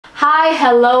Hi,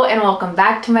 hello, and welcome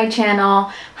back to my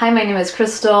channel. Hi, my name is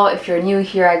Crystal. If you're new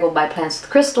here, I go by Plants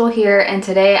with Crystal here, and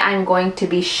today I'm going to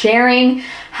be sharing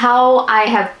how I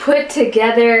have put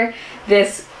together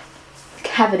this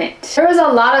cabinet. There was a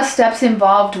lot of steps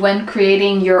involved when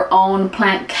creating your own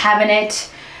plant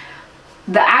cabinet.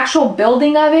 The actual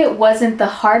building of it wasn't the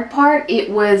hard part.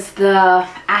 It was the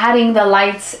adding the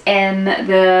lights and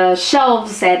the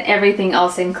shelves and everything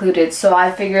else included. So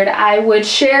I figured I would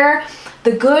share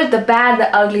the good, the bad,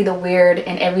 the ugly, the weird,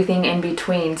 and everything in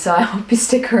between. So I hope you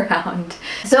stick around.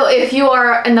 So if you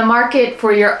are in the market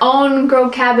for your own grow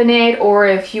cabinet, or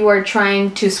if you are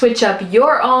trying to switch up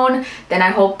your own, then I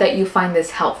hope that you find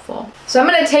this helpful. So I'm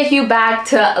gonna take you back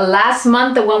to last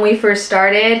month when we first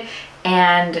started,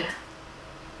 and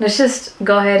let's just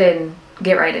go ahead and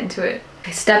get right into it.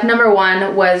 Step number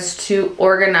one was to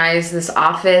organize this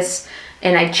office,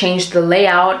 and I changed the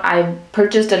layout. I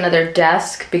purchased another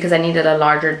desk because I needed a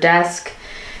larger desk,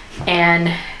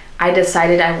 and I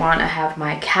decided I want to have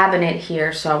my cabinet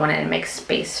here, so I wanted to make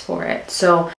space for it.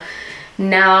 So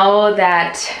now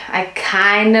that I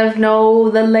kind of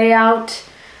know the layout,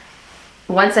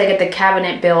 once I get the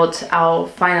cabinet built, I'll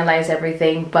finalize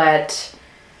everything, but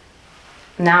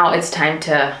now it's time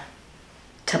to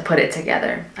put it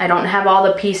together. I don't have all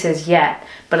the pieces yet,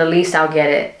 but at least I'll get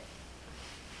it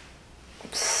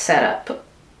set up,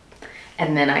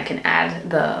 and then I can add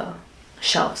the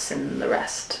shelves and the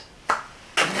rest.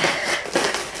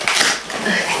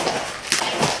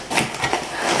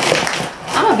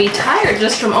 I'm gonna be tired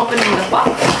just from opening the box.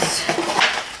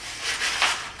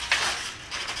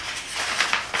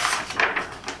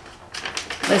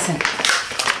 Listen,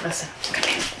 come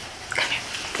here.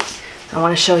 I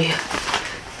want to show you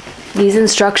these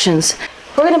instructions.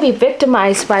 We're gonna be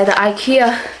victimized by the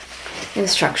Ikea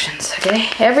instructions, okay?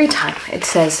 Every time it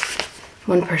says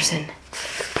one person,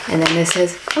 and then this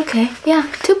says, okay, yeah,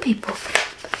 two people.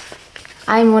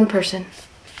 I'm one person.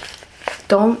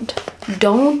 Don't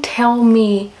tell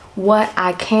me what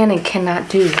I can and cannot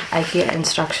do. Ikea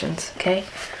instructions, okay?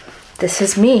 This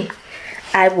is me.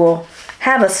 I will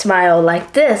have a smile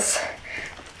like this.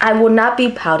 I will not be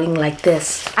pouting like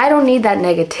this. I don't need that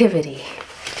negativity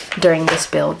during this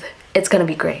build. It's gonna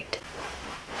be great.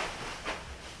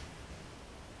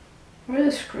 Where are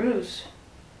the screws?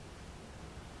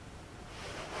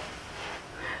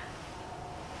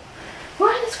 Where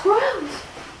are the screws?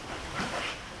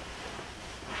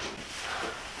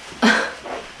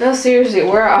 No, seriously,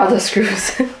 where are all the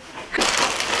screws?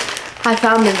 I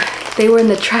found them. They were in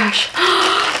the trash.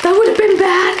 That would have been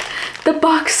bad. The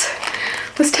box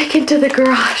was taken to the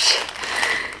garage,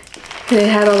 and it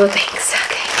had all the things.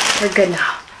 Okay, we're good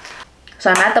now.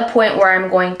 So I'm at the point where I'm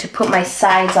going to put my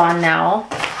sides on now.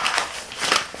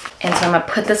 And so I'm gonna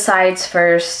put the sides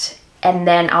first, and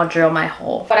then I'll drill my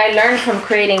hole. What I learned from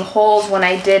creating holes when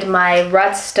I did my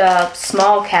Rutsta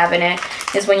small cabinet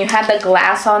is when you have the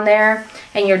glass on there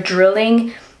and you're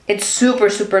drilling, it's super,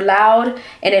 super loud,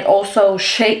 and it also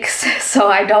shakes.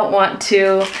 So I don't want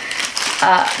to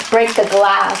break the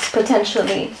glass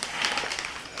potentially.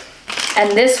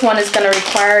 And this one is gonna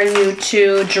require you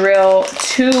to drill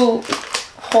two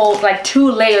holes, like 2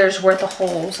 layers worth of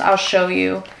holes. I'll show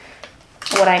you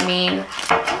what I mean.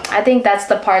 I think that's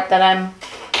the part that I'm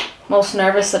most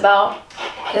nervous about,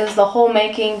 is the hole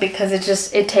making, because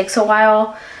it takes a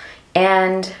while,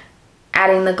 and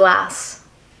adding the glass,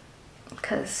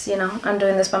 because you know I'm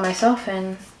doing this by myself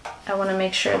and I want to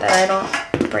make sure that I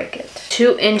don't break it.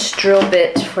 2-inch drill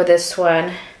bit for this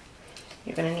one.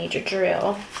 You're gonna need your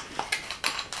drill.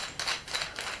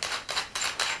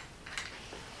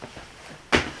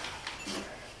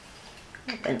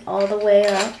 Open all the way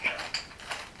up.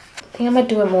 I think I'm gonna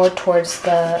do it more towards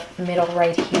the middle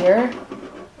right here,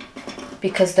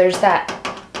 because there's that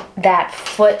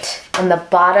foot on the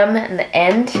bottom and the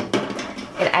end,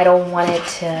 and I don't want it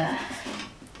to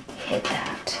hit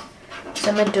that. So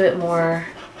I'm gonna do it more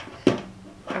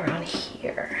around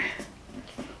here.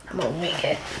 I'm gonna wing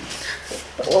it.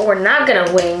 But what we're not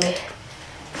gonna wing,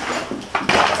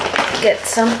 get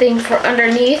something for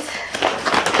underneath.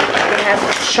 We're gonna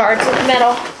have shards of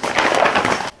metal.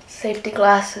 Safety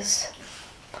glasses.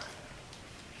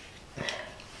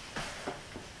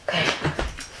 Okay,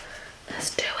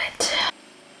 let's do it.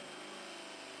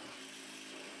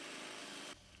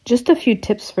 Just a few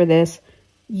tips for this.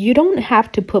 You don't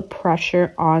have to put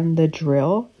pressure on the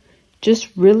drill. Just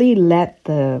really let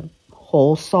the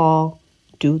hole saw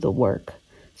do the work.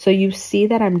 So you see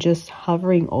that I'm just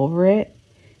hovering over it,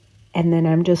 and then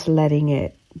I'm just letting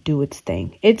it do its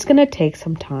thing. It's gonna take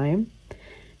some time.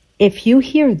 If you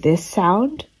hear this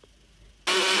sound,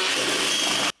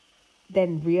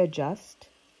 then readjust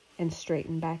and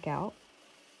straighten back out,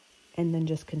 and then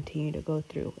just continue to go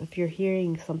through. If you're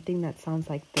hearing something that sounds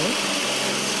like this,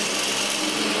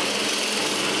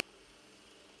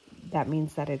 that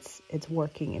means that it's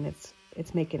working and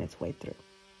it's making its way through.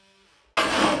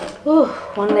 Ooh,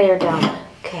 one layer down.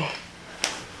 Okay.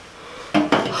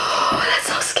 Oh, that's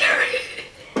so scary.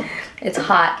 It's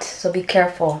hot, so be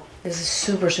careful. This is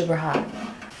super, super hot.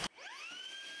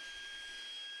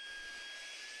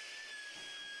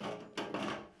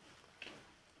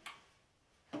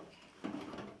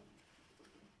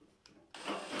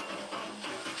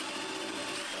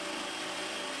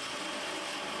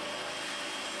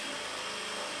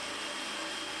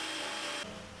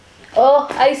 Oh,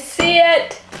 I see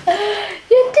it!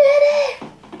 You did it!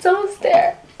 It's almost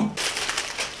there.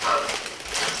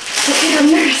 Okay, I'm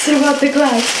nervous about the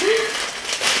glass.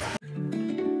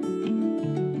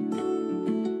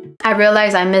 I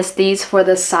realized I missed these for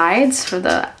the sides, for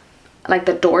the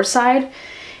door side.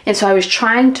 And so I was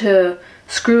trying to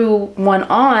screw one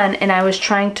on, and I was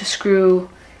trying to screw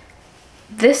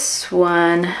this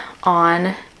one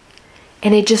on,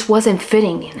 and it just wasn't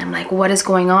fitting. And I'm like, what is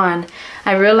going on?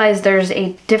 I realized there's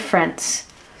a difference.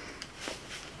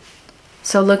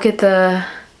 So look at the,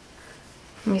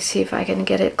 let me see if I can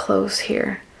get it close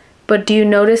here. But do you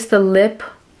notice the lip,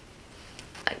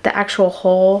 like the actual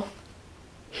hole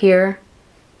here,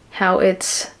 how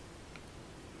it's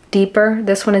deeper?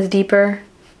 This one is deeper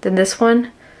than this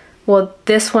one. Well,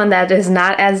 this one that is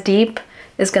not as deep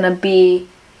is gonna be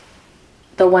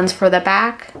the ones for the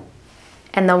back,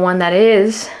 and the one that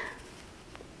is,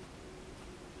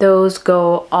 those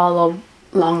go all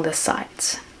along the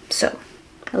sides. So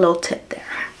a little tip there.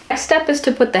 Next step is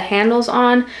to put the handles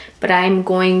on, but I'm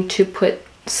going to put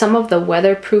some of the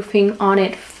weatherproofing on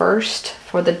it first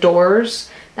for the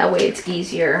doors. That way it's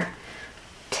easier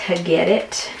to get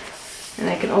it. And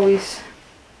I can always,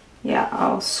 yeah,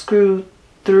 I'll screw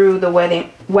through the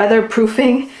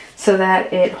weatherproofing so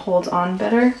that it holds on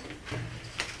better.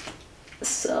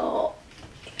 So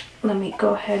let me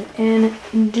go ahead and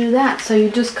do that. So you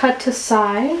just cut to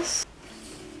size.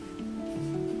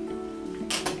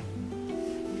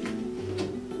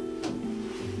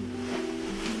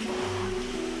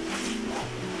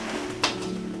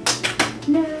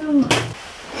 No.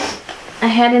 I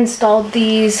had installed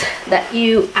these that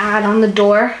you add on the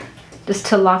door just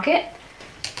to lock it,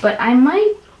 but I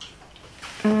might,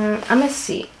 I'm gonna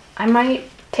see. I might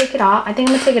take it off. I think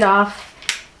I'm gonna take it off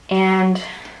and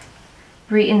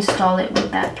reinstall it with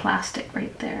that plastic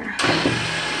right there.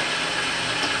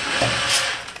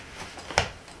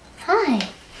 Hi.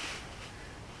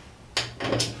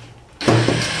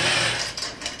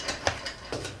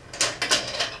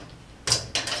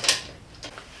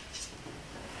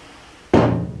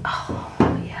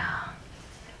 Oh, yeah.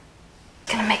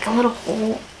 Gonna make a little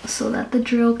hole so that the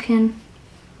drill can,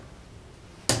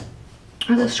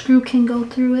 or the screw can go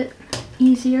through it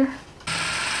easier.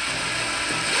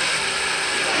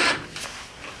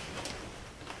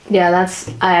 Yeah,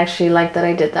 I actually like that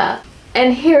I did that.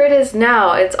 And here it is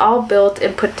now. It's all built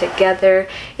and put together.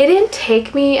 It didn't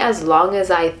take me as long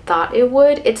as I thought it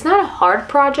would. It's not a hard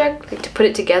project, like, to put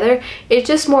it together. It's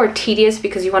just more tedious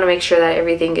because you want to make sure that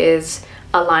everything is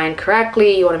aligned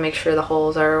correctly. You want to make sure the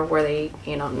holes are where they,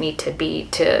 you know, need to be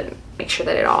to make sure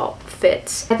that it all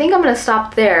fits. I think I'm gonna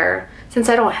stop there since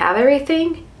I don't have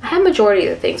everything. I have majority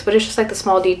of the things, but it's just like the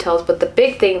small details. But the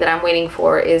big thing that I'm waiting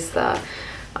for is the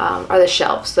are the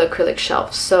shelves, the acrylic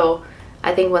shelves. So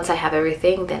I think once I have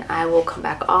everything, then I will come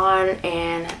back on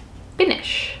and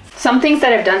finish. Some things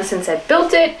that I've done since I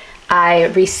built it, I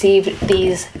received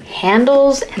these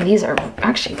handles, and these are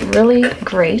actually really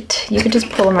great. You can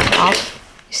just pull them right off.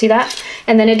 You see that?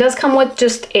 And then it does come with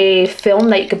just a film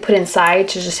that you can put inside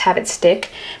to just have it stick.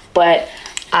 But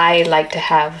I like to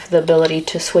have the ability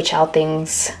to switch out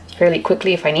things fairly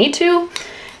quickly if I need to.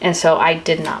 And so I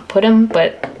did not put them,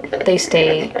 but they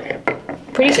stay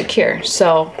pretty secure.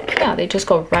 So yeah, they just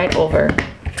go right over,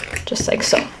 just like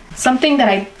so. Something that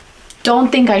I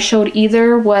don't think I showed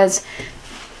either was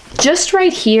just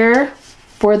right here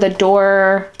where the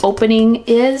door opening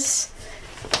is,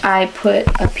 I put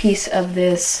a piece of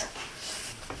this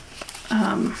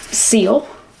seal.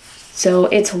 So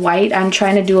it's white. I'm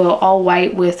trying to do all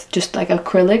white with just like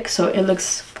acrylic so it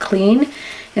looks clean.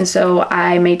 And so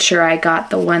I made sure I got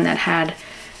the one that had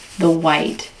the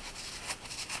white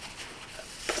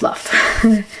fluff.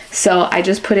 So I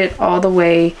just put it all the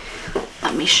way,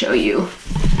 let me show you.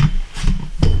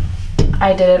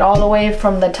 I did it all the way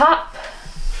from the top,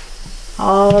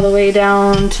 all the way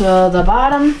down to the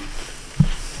bottom.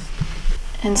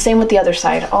 And same with the other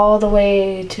side, all the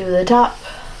way to the top,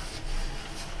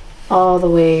 all the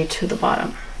way to the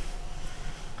bottom.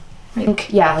 I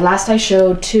think, yeah, last I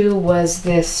showed too was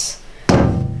this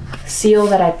seal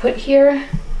that I put here,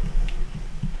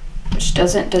 which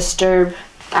doesn't disturb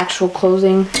actual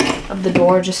closing of the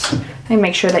door. Just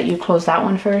make sure that you close that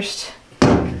one first,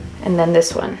 and then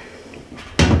this one.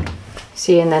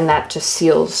 See, and then that just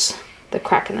seals the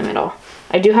crack in the middle.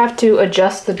 I do have to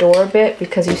adjust the door a bit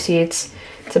because you see it's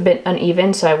a bit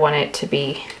uneven, so I want it to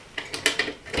be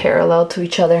parallel to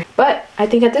each other. But I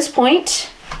think at this point,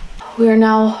 we are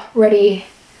now ready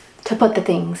to put the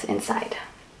things inside.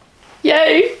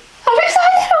 Yay! I'm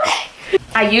excited, okay!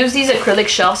 I use these acrylic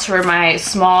shelves for my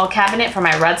small cabinet for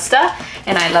my Rudsta,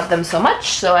 and I love them so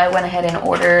much, so I went ahead and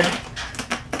ordered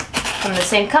from the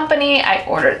same company. I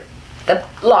ordered the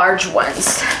large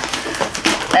ones.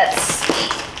 Let's see.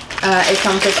 It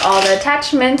comes with all the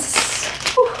attachments.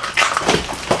 Whew.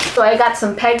 So I got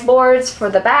some pegboards for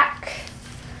the back.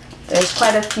 There's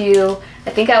quite a few.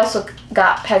 I think I also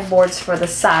got pegboards for the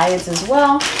sides as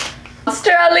well.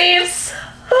 Monstera leaves.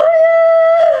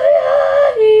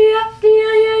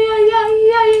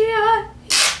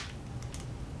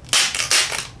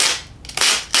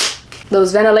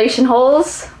 Those ventilation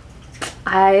holes,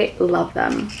 I love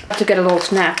them. I have to get a little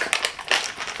snack.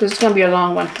 This is gonna be a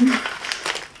long one.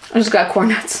 I just got corn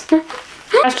nuts.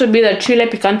 Has to be the chile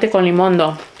picante con limón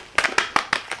though.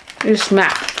 You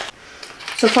smack.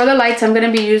 So for the lights, I'm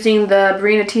gonna be using the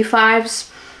Barina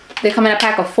T5s. They come in a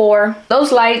pack of 4.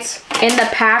 Those lights in the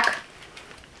pack,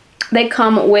 they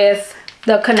come with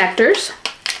the connectors,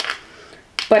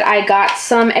 but I got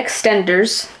some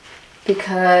extenders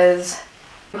because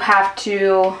you have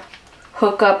to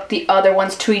hook up the other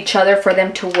ones to each other for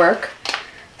them to work.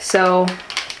 So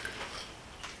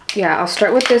yeah, I'll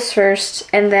start with this first,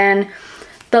 and then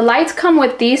the lights come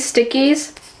with these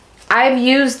stickies. I've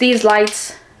used these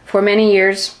lights for many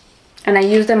years, and I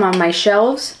use them on my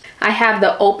shelves. I have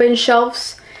the open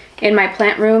shelves in my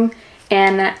plant room,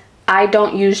 and I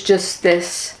don't use just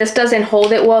this. This doesn't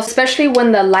hold it well, especially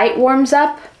when the light warms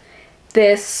up.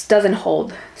 This doesn't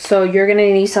hold, so you're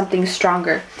gonna need something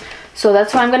stronger. So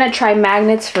that's why I'm gonna try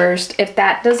magnets first. If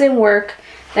that doesn't work,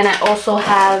 then I also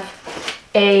have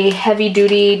a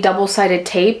heavy-duty double-sided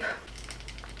tape.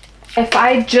 If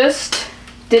I just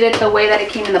did it the way that it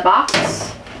came in the box,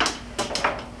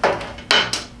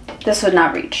 this would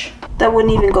not reach. That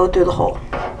wouldn't even go through the hole.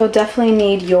 You'll definitely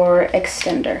need your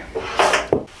extender.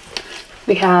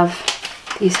 We have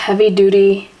these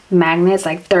heavy-duty magnets,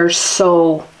 like they're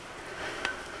so,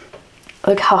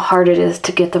 look how hard it is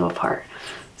to get them apart.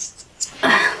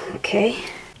 Okay,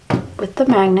 with the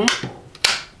magnet,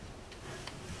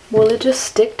 will it just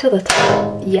stick to the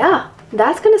top? Yeah,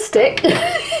 that's gonna stick to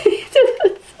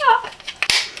the top.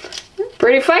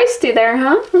 Pretty feisty there,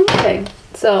 huh? Okay,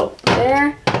 so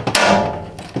there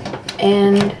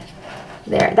and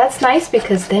there. That's nice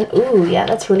because then, ooh, yeah,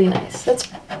 that's really nice.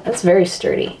 That's very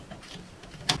sturdy.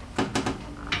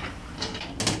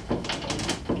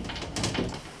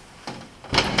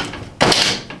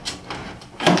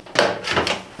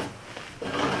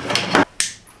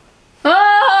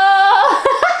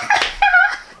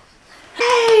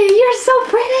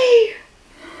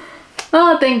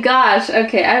 Oh, thank gosh.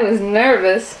 Okay, I was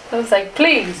nervous. I was like,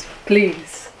 please,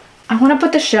 please. I want to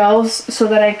put the shelves so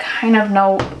that I kind of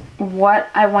know what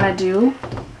I want to do,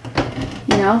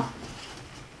 you know?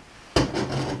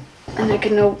 And I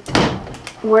can know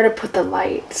where to put the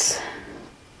lights.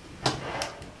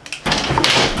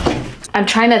 I'm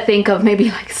trying to think of maybe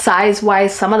like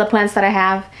size-wise some of the plants that I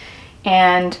have,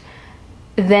 and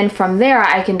then from there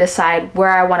I can decide where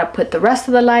I want to put the rest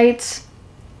of the lights.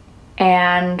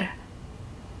 And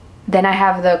then I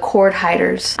have the cord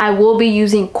hiders. I will be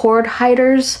using cord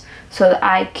hiders so that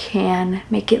I can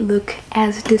make it look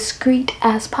as discreet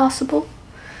as possible.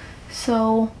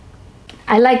 So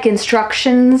I like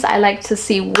instructions. I like to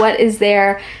see what is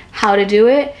there, how to do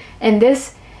it. And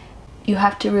this, you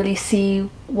have to really see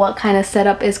what kind of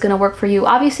setup is gonna work for you.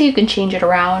 Obviously you can change it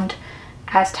around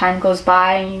as time goes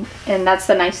by, and that's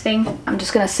the nice thing. I'm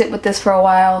just gonna sit with this for a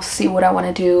while, see what I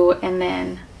wanna do, and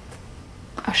then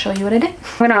I'll show you what I did.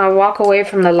 I'm gonna walk away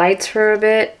from the lights for a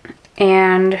bit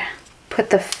and put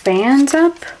the fans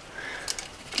up.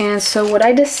 And so what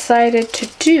I decided to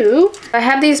do, I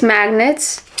have these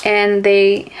magnets and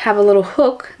they have a little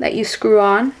hook that you screw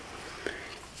on.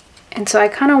 And so I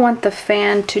kind of want the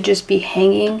fan to just be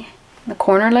hanging in the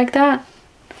corner like that.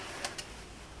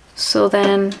 So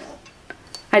then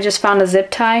I just found a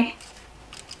zip tie.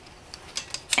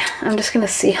 I'm just gonna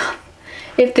see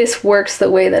if this works the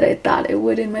way that I thought it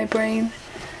would in my brain.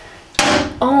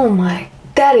 Oh my,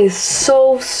 that is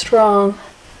so strong.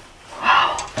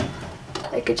 Wow.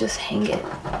 I I could just hang it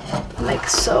like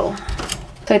so.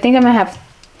 So I think I'm gonna have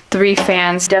 3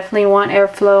 fans. Definitely want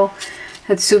airflow.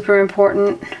 That's super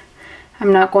important.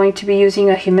 I'm not going to be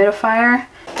using a humidifier.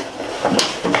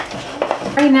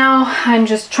 Right now, I'm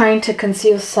just trying to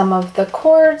conceal some of the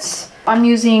cords. I'm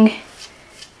using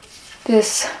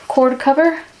this cord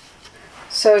cover.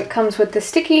 So it comes with the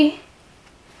sticky,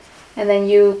 and then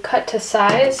you cut to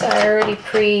size. I already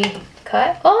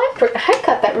pre-cut. Oh, I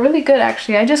cut that really good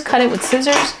actually. I just cut it with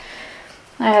scissors.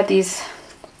 I had these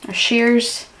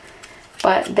shears,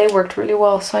 but they worked really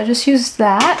well. So I just used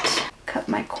that. Cut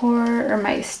my cord or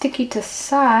my sticky to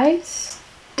size.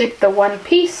 Stick the one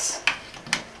piece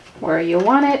where you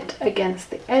want it against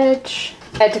the edge.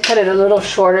 I had to cut it a little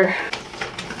shorter.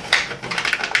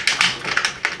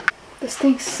 This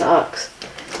thing sucks.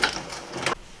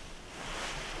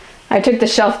 I took the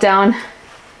shelf down,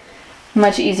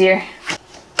 much easier,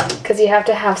 because you have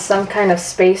to have some kind of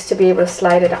space to be able to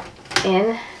slide it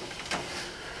in.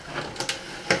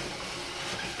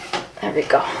 There we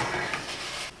go.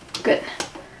 Good.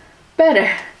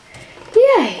 Better.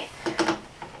 Yay!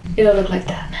 It'll look like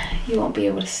that. You won't be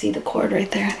able to see the cord right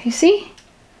there. You see?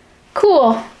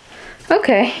 Cool.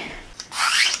 Okay.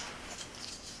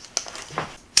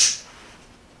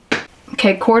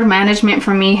 Okay, cord management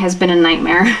for me has been a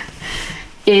nightmare.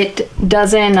 It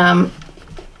doesn't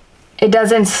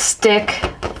stick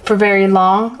for very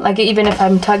long. Like even if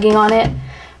I'm tugging on it,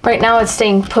 right now it's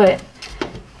staying put.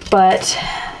 But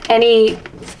any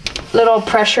little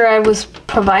pressure I was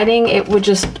providing, it would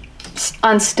just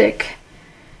unstick.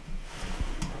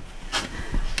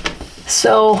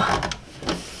 So,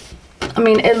 I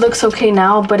mean, it looks okay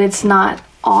now, but it's not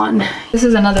on. This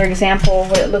is another example of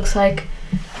what it looks like.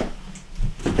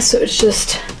 So it's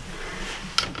just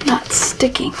not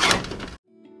sticking.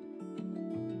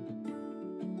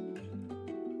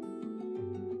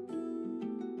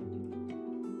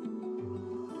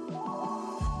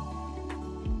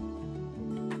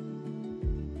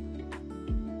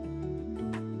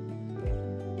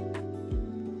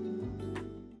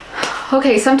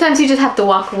 Okay, sometimes you just have to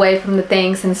walk away from the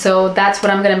things, and so that's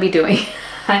what I'm gonna be doing.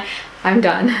 I'm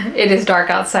done. It is dark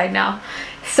outside now.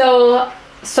 So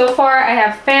far I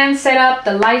have fans set up,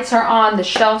 the lights are on, the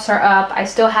shelves are up. I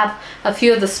still have a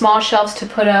few of the small shelves to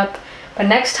put up, but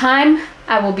next time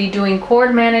I will be doing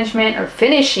cord management, or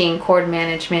finishing cord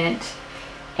management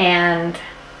and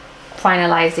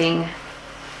finalizing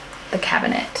the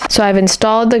cabinet. So I've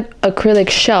installed the acrylic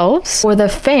shelves. For the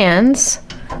fans,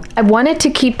 I wanted to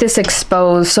keep this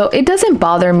exposed so it doesn't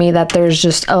bother me that there's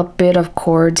just a bit of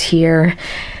cords here.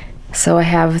 So I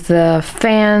have the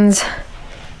fans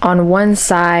on one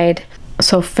side.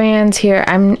 So fans here,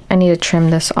 I need to trim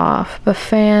this off. But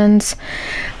fans,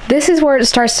 this is where it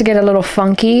starts to get a little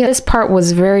funky. This part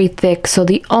was very thick, so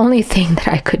the only thing that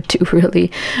I could do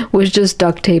really was just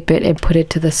duct tape it and put it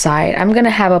to the side. I'm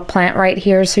gonna have a plant right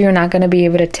here, so you're not gonna be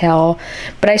able to tell,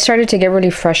 but I started to get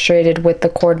really frustrated with the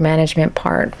cord management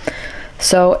part.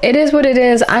 So it is what it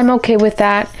is. I'm okay with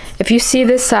that. If you see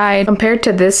this side compared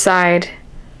to this side,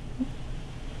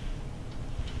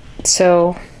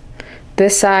 so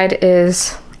this side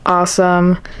is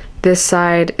awesome. This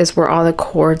side is where all the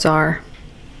cords are.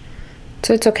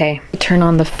 So it's okay. Turn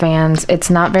on the fans. It's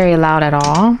not very loud at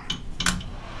all.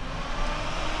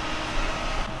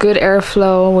 Good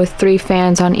airflow with 3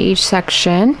 fans on each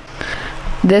section.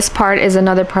 This part is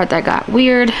another part that got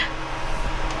weird.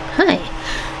 Hi.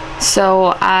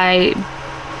 So I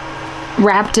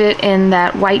wrapped it in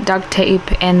that white duct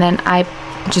tape, and then I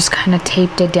just kind of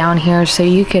taped it down here so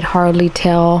you could hardly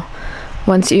tell.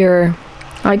 Once you're,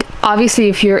 like, obviously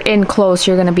if you're in close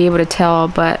you're gonna be able to tell,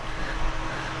 but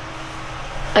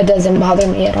it doesn't bother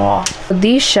me at all.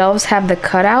 These shelves have the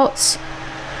cutouts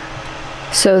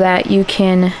so that you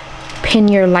can pin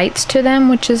your lights to them,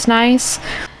 which is nice.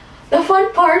 The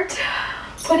fun part,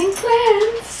 putting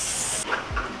plants.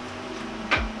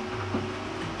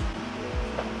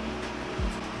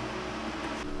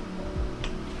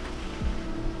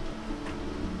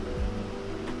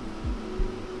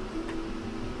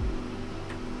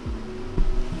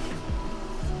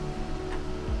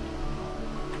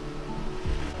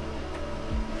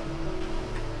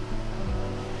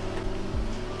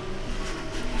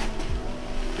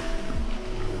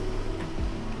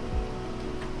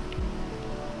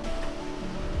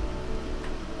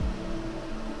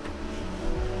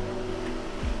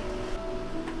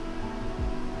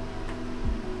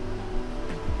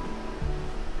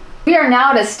 We are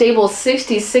now at a stable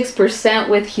 66%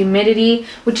 with humidity,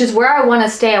 which is where I want to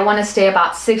stay. I want to stay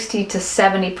about 60 to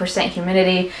 70%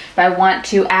 humidity. If I want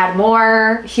to add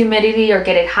more humidity or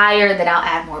get it higher, then I'll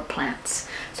add more plants.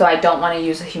 So so I don't want to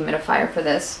use a humidifier for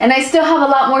this. And I still have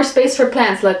a lot more space for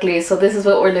plants, luckily, so this is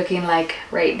what we're looking like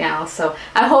right now. So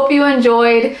I hope you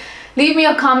enjoyed. Leave me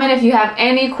a comment if you have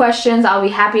any questions. I'll be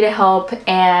happy to help,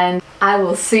 and I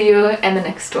will see you in the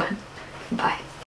next one. Bye.